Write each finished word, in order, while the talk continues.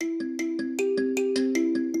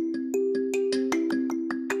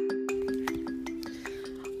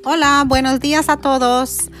Hola, buenos días a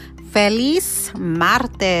todos. Feliz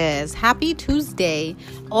martes. Happy Tuesday.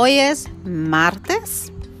 Hoy es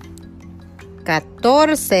martes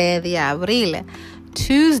 14 de abril.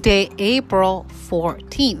 Tuesday, April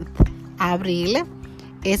 14th. Abril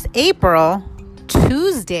es April.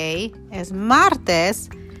 Tuesday es martes.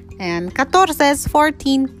 And 14 es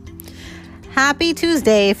 14. Happy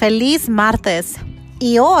Tuesday. Feliz martes.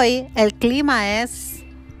 Y hoy el clima es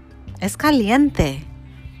caliente.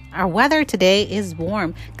 Our weather today is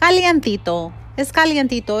warm. Calientito. Es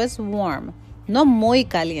calientito. Es warm. No muy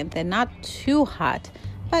caliente. Not too hot.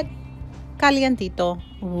 But calientito.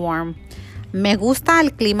 Warm. Me gusta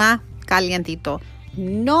el clima calientito.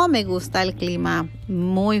 No me gusta el clima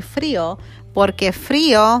muy frío. Porque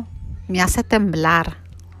frío me hace temblar.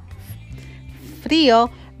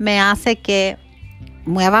 Frío me hace que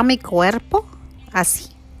mueva mi cuerpo. Así.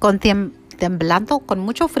 Temblando. Con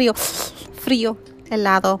mucho frío. Frío.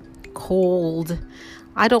 Helado, cold.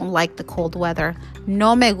 I don't like the cold weather.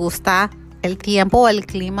 No me gusta el tiempo, el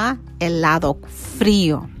clima helado,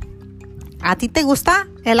 frío. ¿A ti te gusta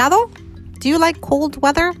helado? Do you like cold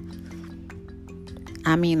weather?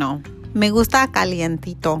 A mí no. Me gusta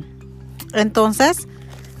calientito. Entonces,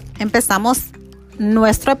 empezamos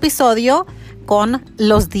nuestro episodio con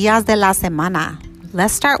los días de la semana.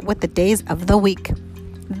 Let's start with the days of the week.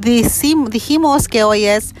 Dijimos que hoy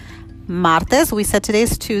es martes. We said today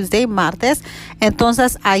is Tuesday, martes.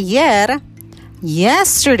 Entonces,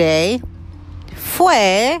 yesterday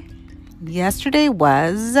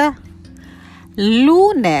was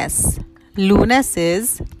lunes. Lunes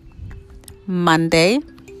is Monday.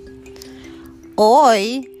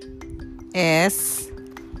 Hoy es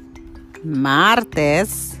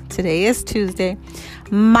martes. Today is Tuesday.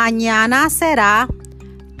 Mañana será,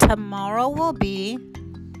 tomorrow will be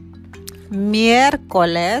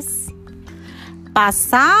miércoles.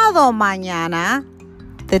 Pasado mañana,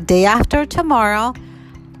 the day after tomorrow,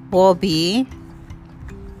 will be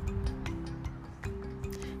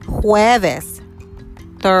jueves.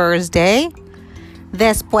 Thursday.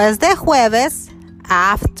 Después de jueves,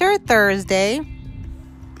 after Thursday,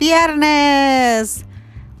 viernes.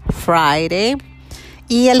 Friday.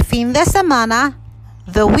 Y el fin de semana,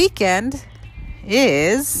 the weekend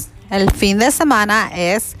el fin de semana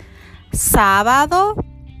es sábado,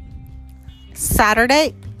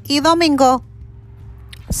 Saturday y domingo,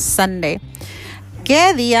 Sunday.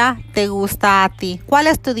 ¿Qué día te gusta a ti? ¿Cuál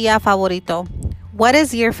es tu día favorito? What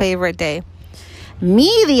is your favorite day?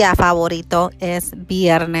 Mi día favorito es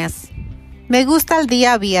viernes. Me gusta el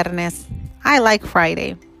día viernes. I like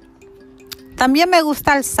Friday. También me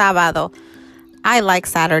gusta el sábado. I like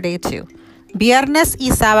Saturday too. Viernes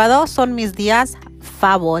y sábado son mis días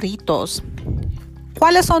favoritos.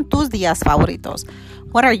 ¿Cuáles son tus días favoritos?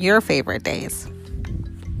 What are your favorite days?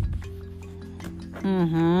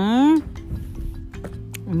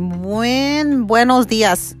 Buenos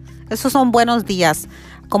días. Esos son buenos días.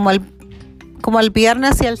 Como el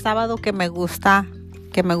viernes y el sábado que me gustan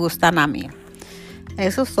a mí.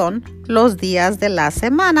 Esos son los días de la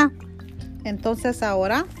semana. Entonces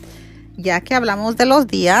ahora, ya que hablamos de los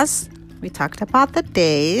días, we talked about the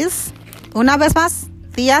days. Una vez más,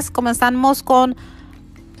 días, comenzamos con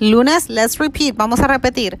lunes. Let's repeat. Vamos a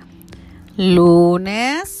repetir.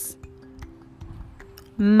 Lunes,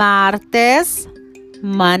 martes,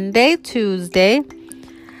 Monday, Tuesday,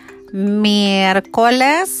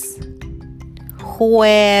 miércoles,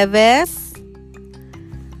 jueves,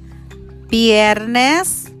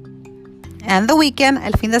 viernes, and the weekend,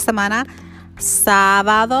 el fin de semana,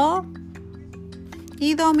 sábado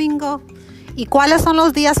y domingo. ¿Y cuáles son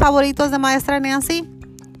los días favoritos de Maestra Nancy?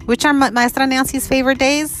 Which are Maestra Nancy's favorite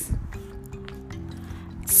days?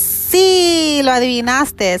 Sí, lo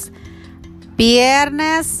adivinaste.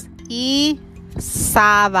 Viernes y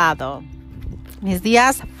sábado. Mis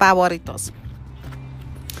días favoritos.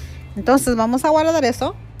 Entonces vamos a guardar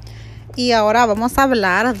eso. Y ahora vamos a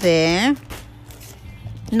hablar de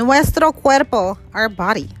nuestro cuerpo, our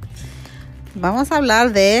body. Vamos a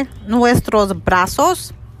hablar de nuestros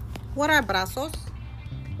brazos. What are brazos?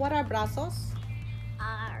 What are brazos?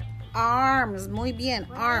 Arms. Muy bien.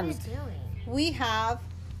 What arms. Are you doing? We have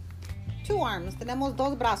 2 arms. Tenemos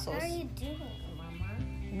 2 brazos. What are you doing, Mama?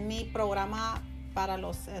 Mi programa para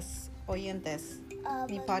los oyentes.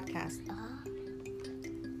 Mi podcast.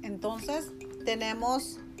 Entonces,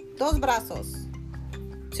 tenemos 2 brazos.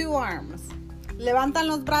 2 arms. Levantan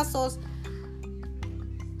los brazos.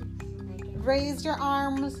 Raise your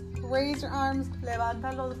arms. Raise your arms.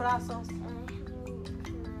 Levanta los brazos.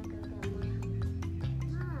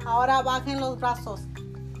 Ahora bajen los brazos.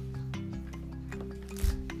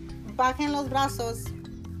 Bajen los brazos.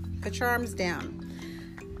 Put your arms down.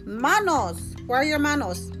 Manos. Where are your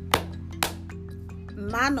manos?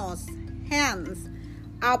 Manos. Hands.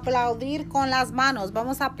 Aplaudir con las manos.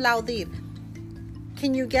 Vamos a aplaudir.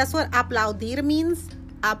 Can you guess what aplaudir means?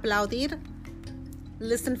 Aplaudir.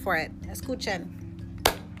 Listen for it. Escuchen.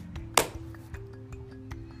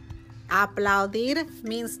 Aplaudir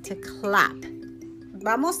means to clap.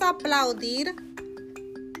 Vamos a aplaudir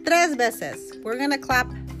 3 veces. We're going to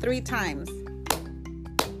clap 3 times.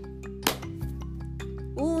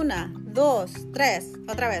 1, 2, 3.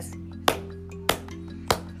 Otra vez.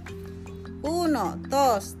 1,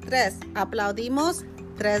 2, 3. Aplaudimos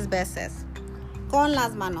 3 veces. Con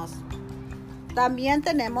las manos. También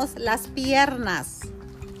tenemos las piernas.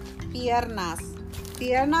 Piernas.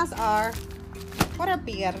 Piernas are... What are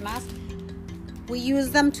piernas? We use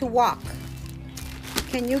them to walk.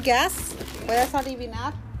 Can you guess? ¿Puedes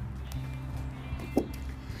adivinar?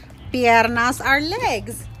 Piernas are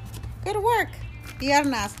legs. Good work.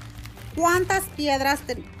 Piernas. ¿Cuántas piernas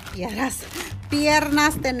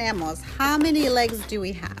tenemos? How many legs do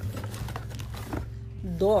we have?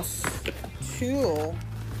 2.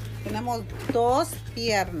 Tenemos 2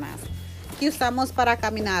 piernas que usamos para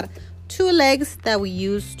caminar. 2 legs that we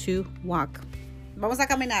use to walk. Vamos a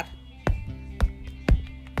caminar.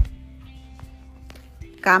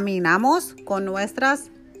 Caminamos con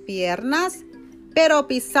nuestras piernas, pero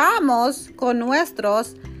pisamos con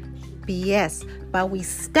nuestros pies. But we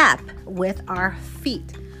step with our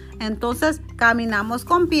feet. Entonces, caminamos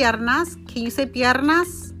con piernas. Can you say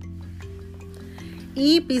piernas?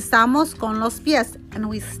 Y pisamos con los pies. And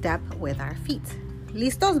we step with our feet.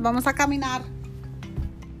 ¿Listos? Vamos a caminar.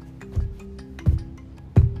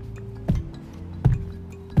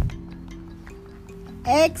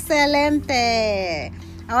 Excelente.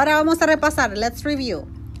 Ahora vamos a repasar. Let's review.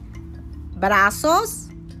 Brazos.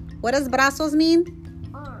 What does brazos mean?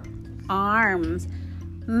 Arms.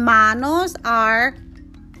 Manos are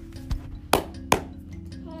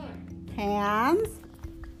hands.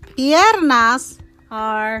 Piernas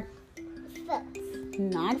are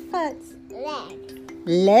not foot.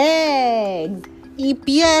 Legs. Y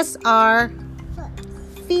pies are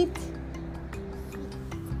feet.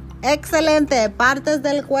 Excelente. Partes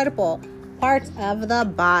del cuerpo. Parts of the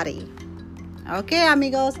body. Ok,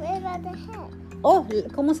 amigos. What about the head? Oh,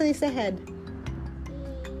 ¿cómo se dice head?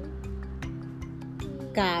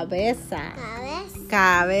 Cabeza.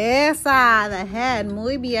 Cabeza. The head.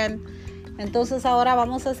 Muy bien. Entonces ahora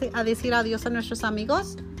vamos a decir adiós a nuestros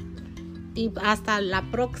amigos. Y hasta la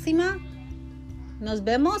próxima. Nos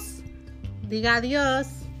vemos. Diga adiós.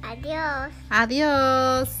 Adiós.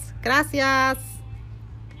 Adiós. Gracias.